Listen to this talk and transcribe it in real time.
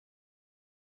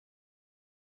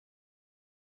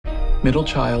Middle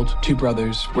child, 2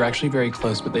 brothers. We're actually very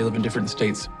close, but they live in different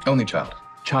states. Only child.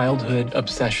 Childhood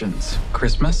obsessions.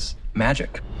 Christmas.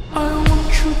 Magic. I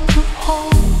want you to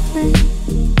hold me.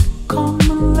 Come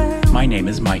and lay. My name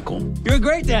is Michael. You're a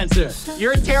great dancer.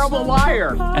 You're a terrible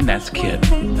liar. And that's Kid.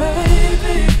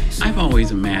 I've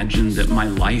always imagined that my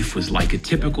life was like a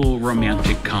typical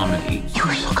romantic comedy. You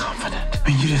were so confident. I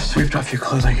mean, you just ripped off your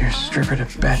clothes like you're a stripper at a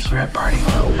bachelorette party.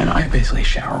 And I basically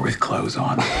shower with clothes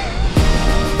on.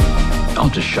 I'll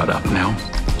just shut up now.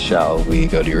 Shall we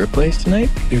go to your place tonight?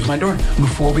 Here's my door.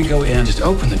 Before we go in, just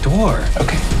open the door.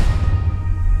 Okay.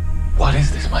 What is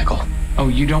this, Michael? Oh,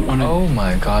 you don't want to... Oh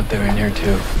my God, they're in here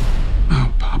too.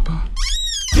 Oh, Papa.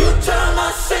 You turn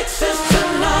my sixes to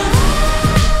nine.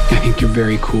 I think you're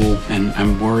very cool, and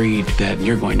I'm worried that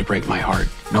you're going to break my heart.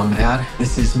 Mom, Dad,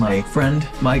 this is my friend,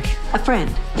 Mike. A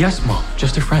friend. Yes, Mom.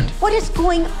 Just a friend. What is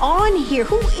going on here?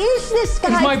 Who is this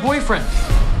guy? He's my boyfriend.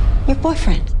 Your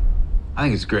boyfriend. I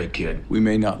think it's great, Kid. We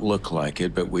may not look like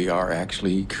it, but we are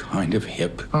actually kind of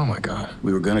hip. Oh my God.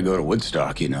 We were gonna go to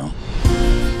Woodstock, you know.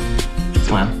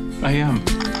 Slam. I am.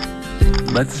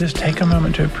 Let's just take a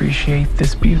moment to appreciate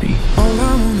this beauty. All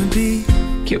I wanna be.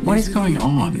 Kid, what is going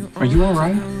on? Are you all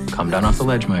right? Come down off the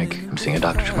ledge, Mike. I'm seeing a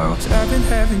doctor tomorrow. I've been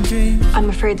having dreams. I'm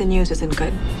afraid the news isn't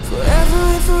good. Forever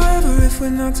and forever if we're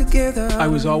not together. I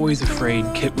was always afraid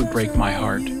Kit would break my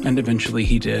heart, and eventually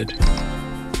he did.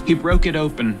 He broke it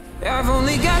open. I've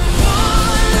only got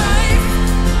one life,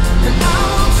 and I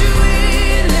want you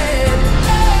in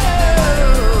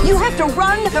it. You have to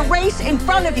run the race in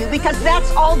front of you because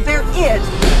that's all there is.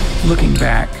 Looking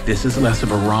back, this is less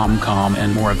of a rom-com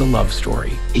and more of a love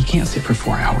story. He can't sit for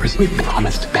 4 hours. We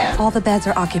promised bed. All the beds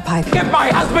are occupied. Get my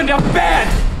husband to bed!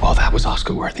 Well, that was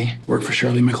Oscar-worthy. Work for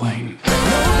Shirley MacLaine.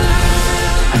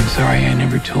 I'm sorry I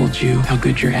never told you how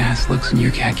good your ass looks in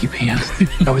your khaki pants.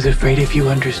 I was afraid if you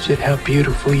understood how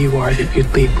beautiful you are that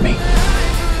you'd leave me.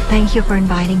 Thank you for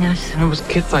inviting us. It was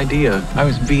Kit's idea. I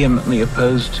was vehemently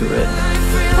opposed to it.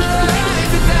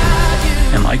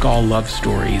 And like all love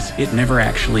stories, it never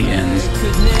actually ends.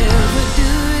 Could never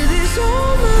do